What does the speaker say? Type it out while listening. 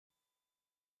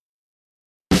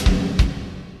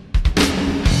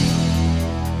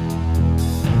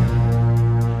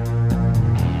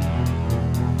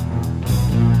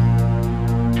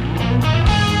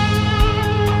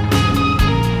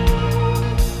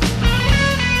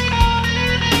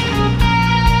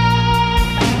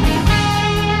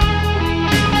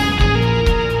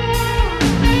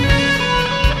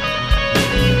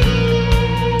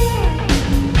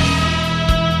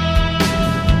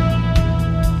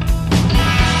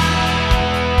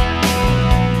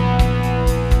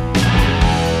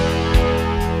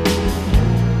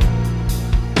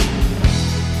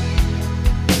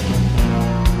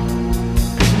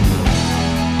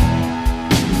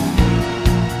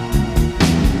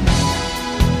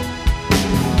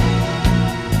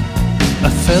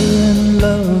fell in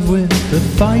love with the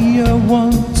fire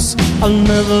once, I'll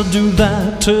never do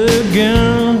that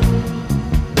again.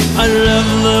 I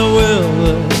left there with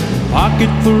a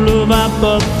pocket full of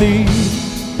apathy,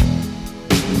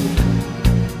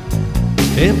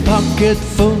 a pocket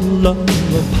full of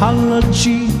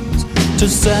apologies to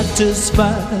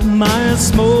satisfy my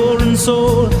smoldering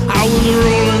soul. I was a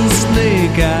rolling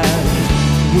snake-eyed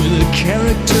with a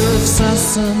character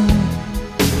assassin.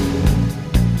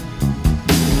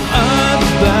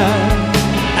 By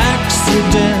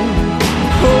accident,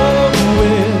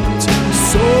 poet,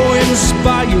 so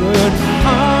inspired,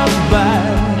 by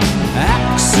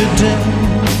accident.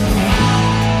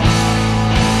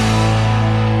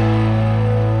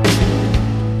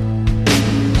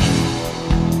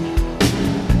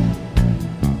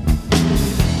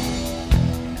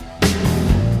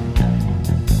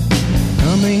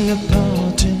 Coming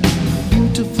apart in a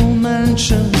beautiful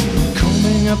mansion,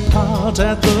 coming apart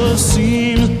at the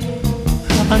seams.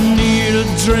 I need a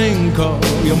drink or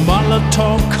your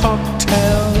Molotov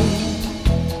cocktail.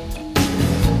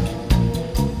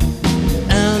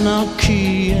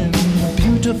 Anarchy in a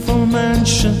beautiful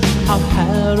mansion. I've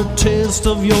had a taste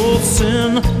of your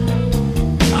sin.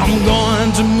 I'm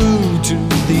going to move to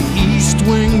the East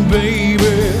Wing, baby.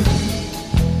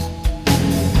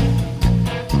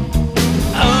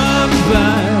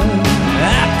 By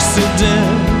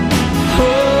accident,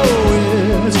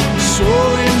 oh, it's so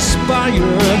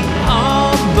inspired,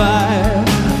 all by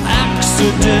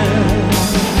accident.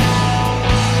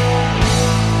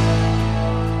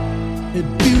 A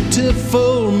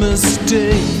beautiful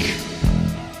mistake.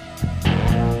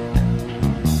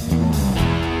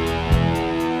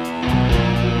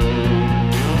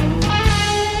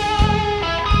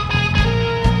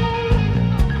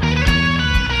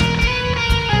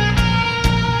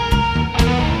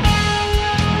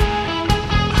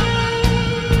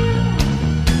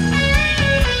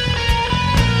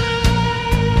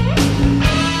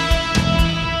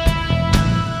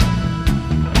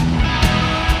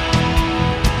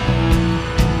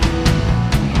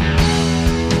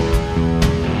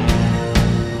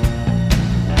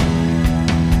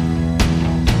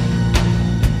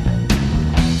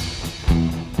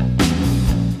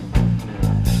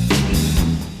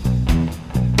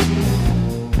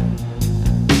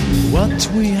 What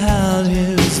we had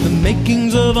is the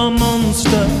makings of a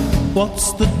monster.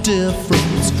 What's the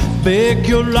difference? Bake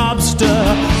your lobster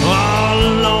all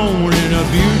alone in a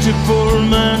beautiful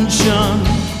mansion.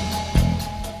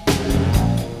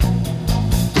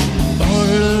 All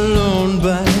alone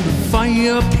by the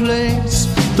fireplace,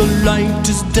 the light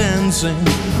is dancing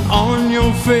on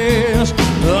your face.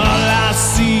 All I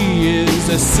see is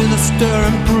a sinister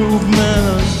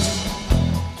improvement.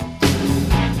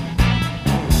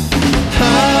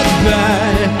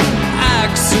 By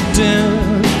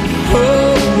accident,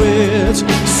 oh, it's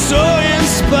so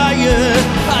inspired,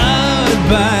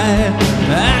 by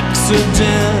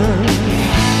accident.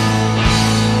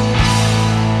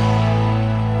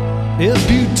 A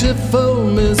beautiful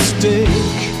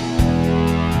mistake.